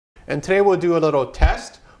and today we'll do a little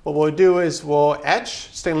test. What we'll do is we'll etch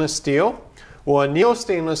stainless steel, we'll anneal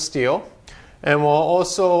stainless steel, and we'll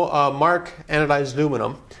also mark anodized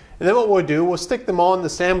aluminum. And then what we'll do, we'll stick them all in the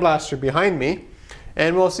sandblaster behind me,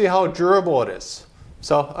 and we'll see how durable it is.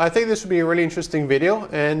 So I think this will be a really interesting video,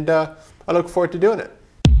 and I look forward to doing it.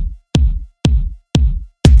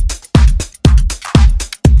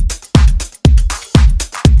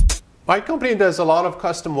 My company does a lot of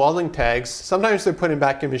custom welding tags. Sometimes they're put in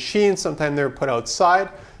back in machines, sometimes they're put outside.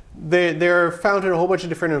 They're found in a whole bunch of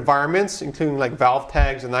different environments, including like valve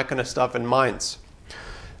tags and that kind of stuff in mines.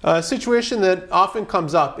 A situation that often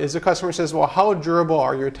comes up is the customer says, well, how durable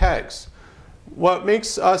are your tags? What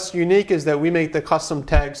makes us unique is that we make the custom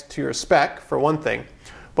tags to your spec, for one thing.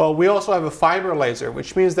 But we also have a fiber laser,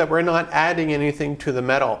 which means that we're not adding anything to the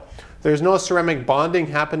metal. There's no ceramic bonding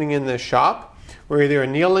happening in the shop. We're either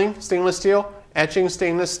annealing stainless steel, etching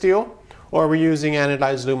stainless steel, or we're using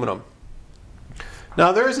anodized aluminum.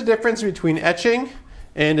 Now there is a difference between etching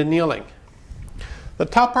and annealing. The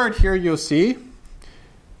top part here you'll see,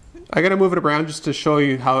 I gotta move it around just to show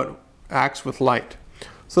you how it acts with light.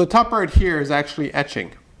 So the top part here is actually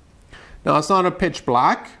etching. Now it's not a pitch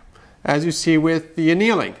black, as you see with the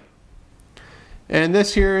annealing. And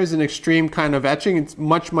this here is an extreme kind of etching. It's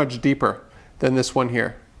much, much deeper than this one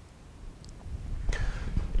here.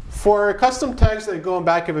 For custom tags that go in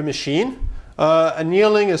back of a machine,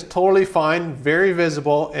 annealing is totally fine, very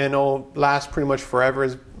visible, and it'll last pretty much forever,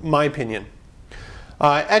 is my opinion.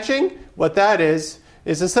 Etching, what that is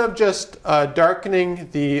instead of just darkening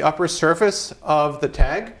the upper surface of the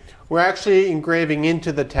tag, we're actually engraving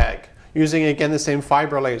into the tag, using, again, the same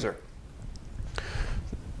fiber laser.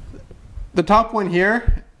 The top one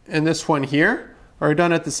here and this one here are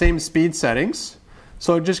done at the same speed settings,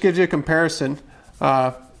 so it just gives you a comparison,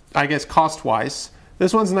 I guess cost-wise.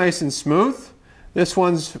 This one's nice and smooth, this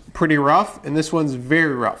one's pretty rough, and this one's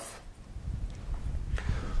very rough.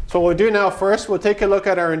 So what we'll do now first, we'll take a look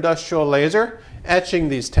at our industrial laser etching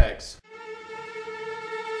these tags.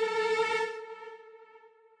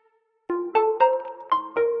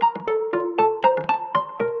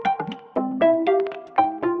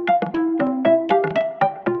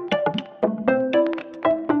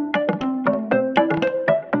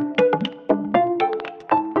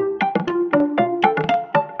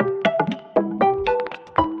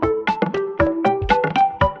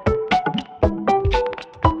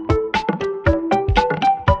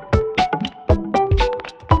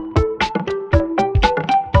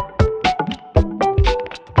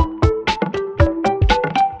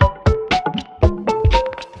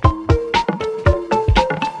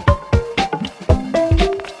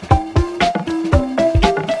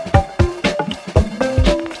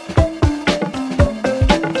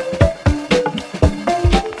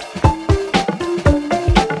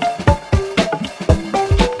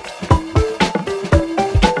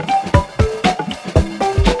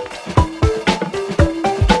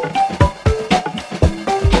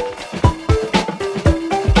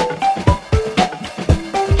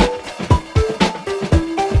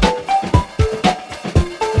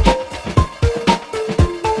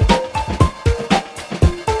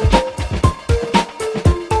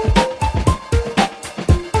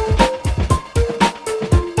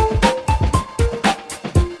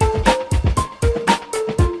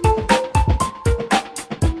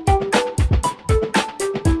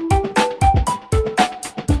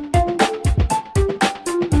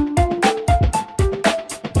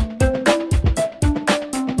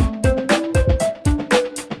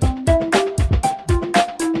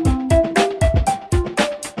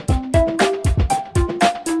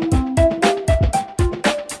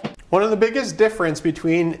 One of the biggest difference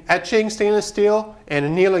between etching stainless steel and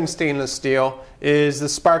annealing stainless steel is the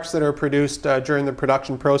sparks that are produced during the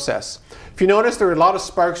production process. If you notice, there are a lot of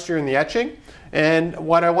sparks during the etching, and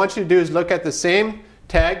what I want you to do is look at the same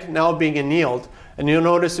tag now being annealed, and you'll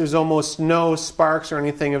notice there's almost no sparks or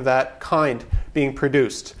anything of that kind being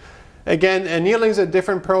produced. Again, annealing is a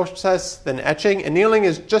different process than etching. Annealing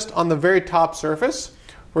is just on the very top surface.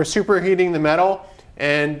 We're superheating the metal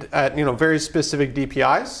and at very specific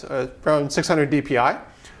DPIs, around 600 DPI.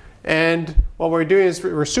 And what we're doing is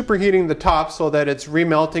we're superheating the top so that it's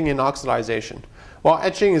remelting in oxidization, while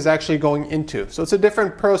etching is actually going into. So it's a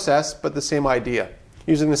different process, but the same idea,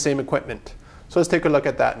 using the same equipment. So let's take a look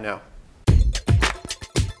at that now.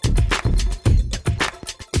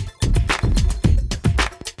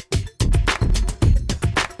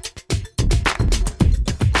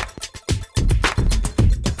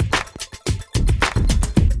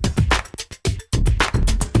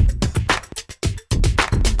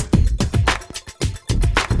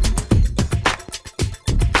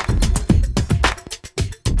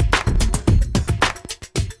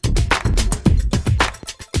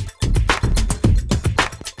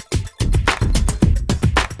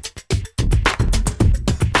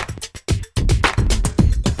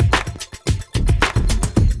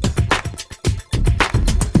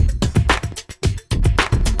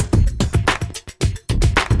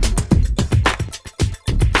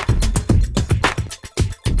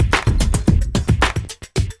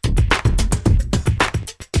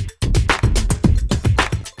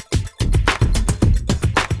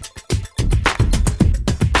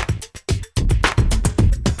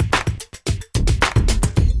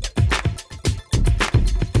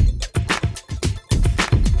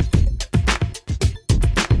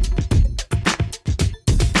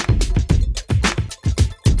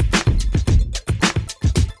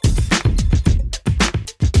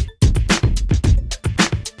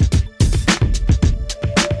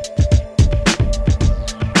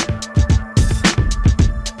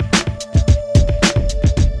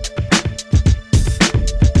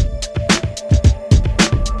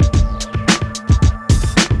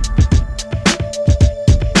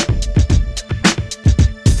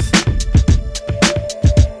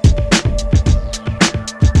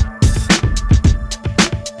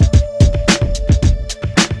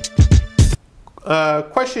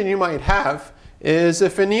 question you might have is,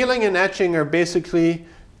 if annealing and etching are basically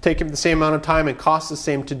taking the same amount of time and cost the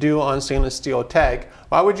same to do on stainless steel tag,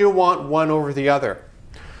 why would you want one over the other?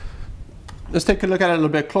 Let's take a look at it a little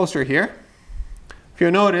bit closer here. If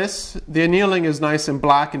you notice, the annealing is nice and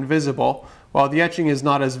black and visible, while the etching is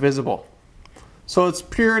not as visible. So it's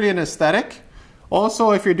purely an aesthetic.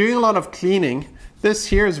 Also, if you're doing a lot of cleaning, this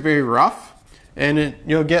here is very rough, and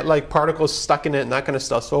you'll get like particles stuck in it and that kind of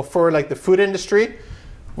stuff. So for like the food industry,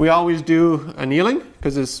 we always do annealing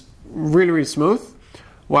because it's really, really smooth.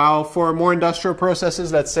 While for more industrial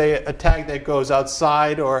processes, let's say a tag that goes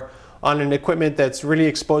outside or on an equipment that's really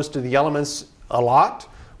exposed to the elements a lot,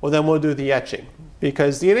 well then we'll do the etching.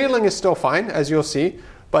 Because the annealing is still fine, as you'll see,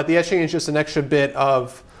 but the etching is just an extra bit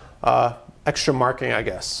of extra marking, I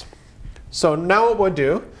guess. So now what we'll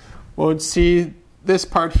do, we'll see this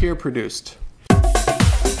part here produced.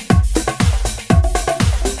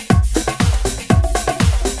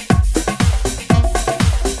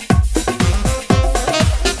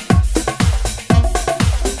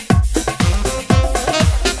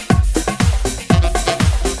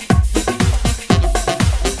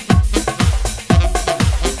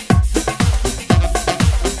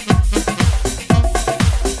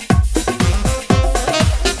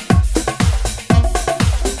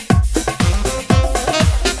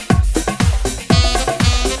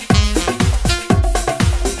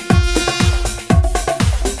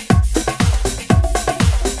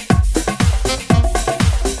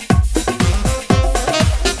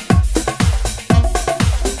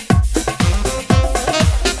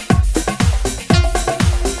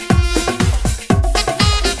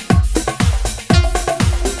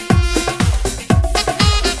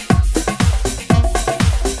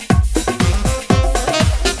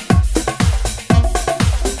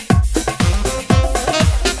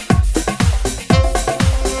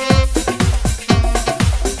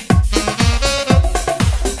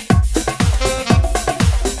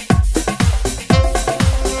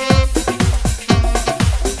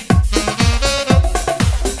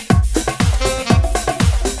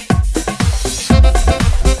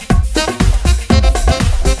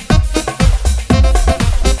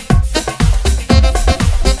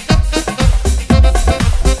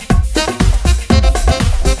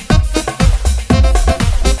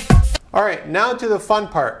 Alright, now to the fun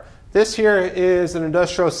part. This here is an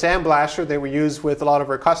industrial sandblaster that we use with a lot of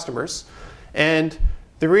our customers. And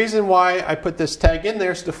the reason why I put this tag in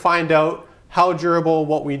there is to find out how durable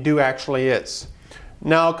what we do actually is.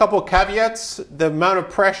 Now, a couple of caveats. The amount of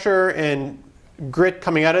pressure and grit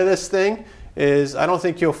coming out of this thing is, I don't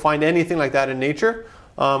think you'll find anything like that in nature.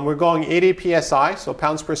 We're going 80 psi, so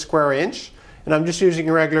pounds per square inch, and I'm just using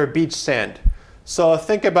a regular beach sand. So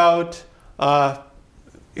think about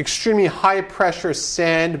extremely high pressure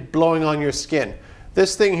sand blowing on your skin.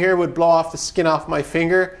 This thing here would blow off the skin off my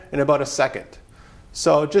finger in about a second.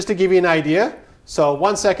 So just to give you an idea, so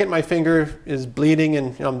 1 second my finger is bleeding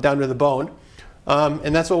and I'm down to the bone,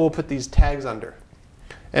 and that's what we'll put these tags under.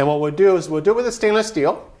 And what we'll do is we'll do it with a stainless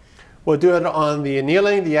steel. We'll do it on the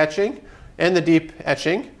annealing, the etching, and the deep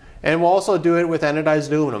etching, and we'll also do it with anodized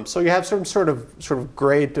aluminum. So you have some sort of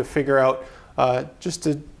grade to figure out, just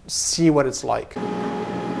to see what it's like.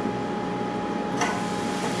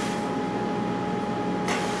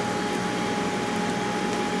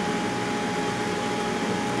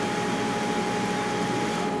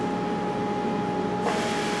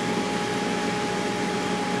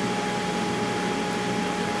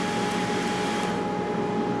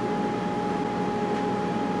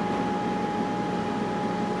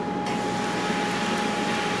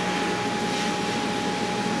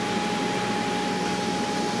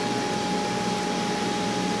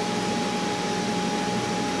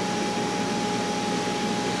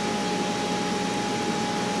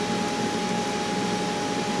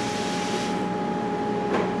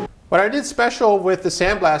 What I did special with the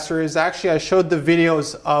sandblaster is actually I showed the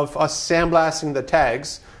videos of us sandblasting the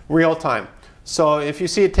tags real time. So if you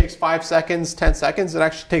see it takes 5 seconds, 10 seconds, it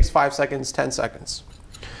actually takes 5 seconds, 10 seconds.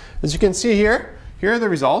 As you can see here, here are the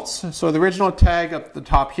results. So the original tag up the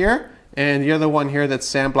top here, and the other one here that's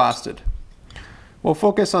sandblasted. We'll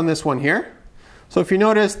focus on this one here. So if you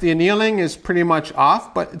notice, the annealing is pretty much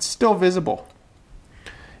off, but it's still visible.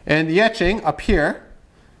 And the etching up here,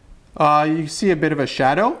 you see a bit of a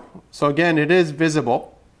shadow. So again, it is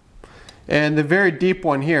visible. And the very deep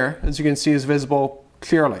one here, as you can see, is visible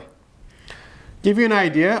clearly. Give you an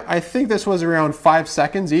idea, I think this was around 5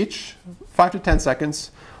 seconds each, 5 to 10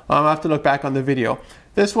 seconds. I'll have to look back on the video.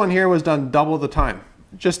 This one here was done double the time,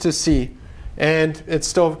 just to see. And it's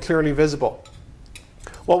still clearly visible.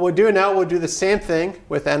 What we'll do now, we'll do the same thing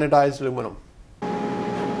with anodized aluminum.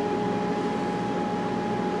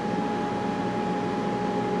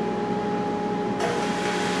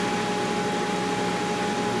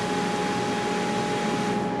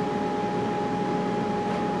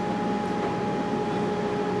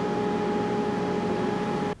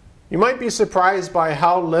 You might be surprised by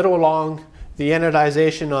how little long the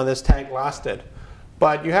anodization on this tag lasted,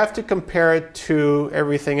 but you have to compare it to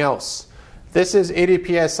everything else. This is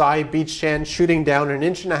 80 psi beach sand shooting down 1.5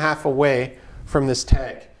 inches away from this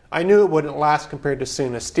tag. I knew it wouldn't last compared to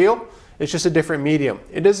stainless steel. It's just a different medium.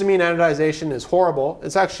 It doesn't mean anodization is horrible.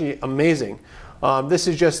 It's actually amazing. This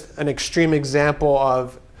is just an extreme example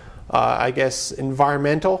of, I guess,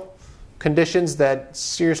 environmental conditions that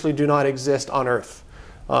seriously do not exist on Earth.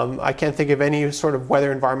 I can't think of any sort of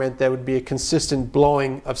weather environment that would be a consistent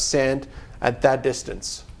blowing of sand at that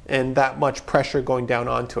distance and that much pressure going down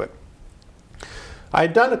onto it.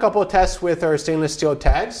 I've done a couple of tests with our stainless steel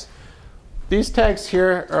tags. These tags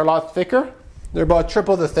here are a lot thicker. They're about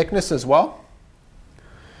triple the thickness as well.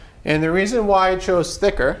 And the reason why I chose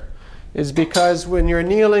thicker is because when you're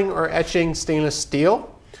annealing or etching stainless steel,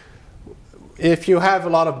 if you have a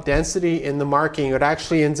lot of density in the marking, it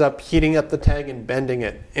actually ends up heating up the tag and bending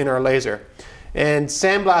it in our laser. And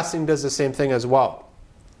sandblasting does the same thing as well.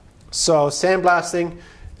 So sandblasting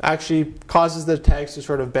actually causes the tags to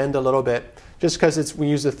sort of bend a little bit, just because we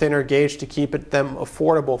use a thinner gauge to keep them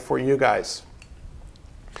affordable for you guys.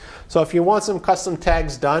 So if you want some custom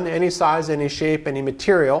tags done, any size, any shape, any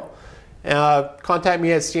material, contact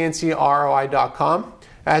me at CNCROI.com.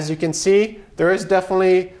 As you can see, there is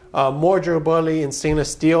definitely more durability in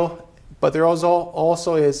stainless steel, but there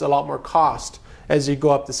also is a lot more cost as you go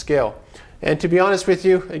up the scale. And to be honest with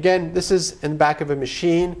you, again, this is in the back of a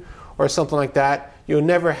machine or something like that. You'll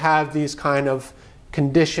never have these kind of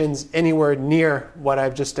conditions anywhere near what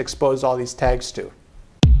I've just exposed all these tags to.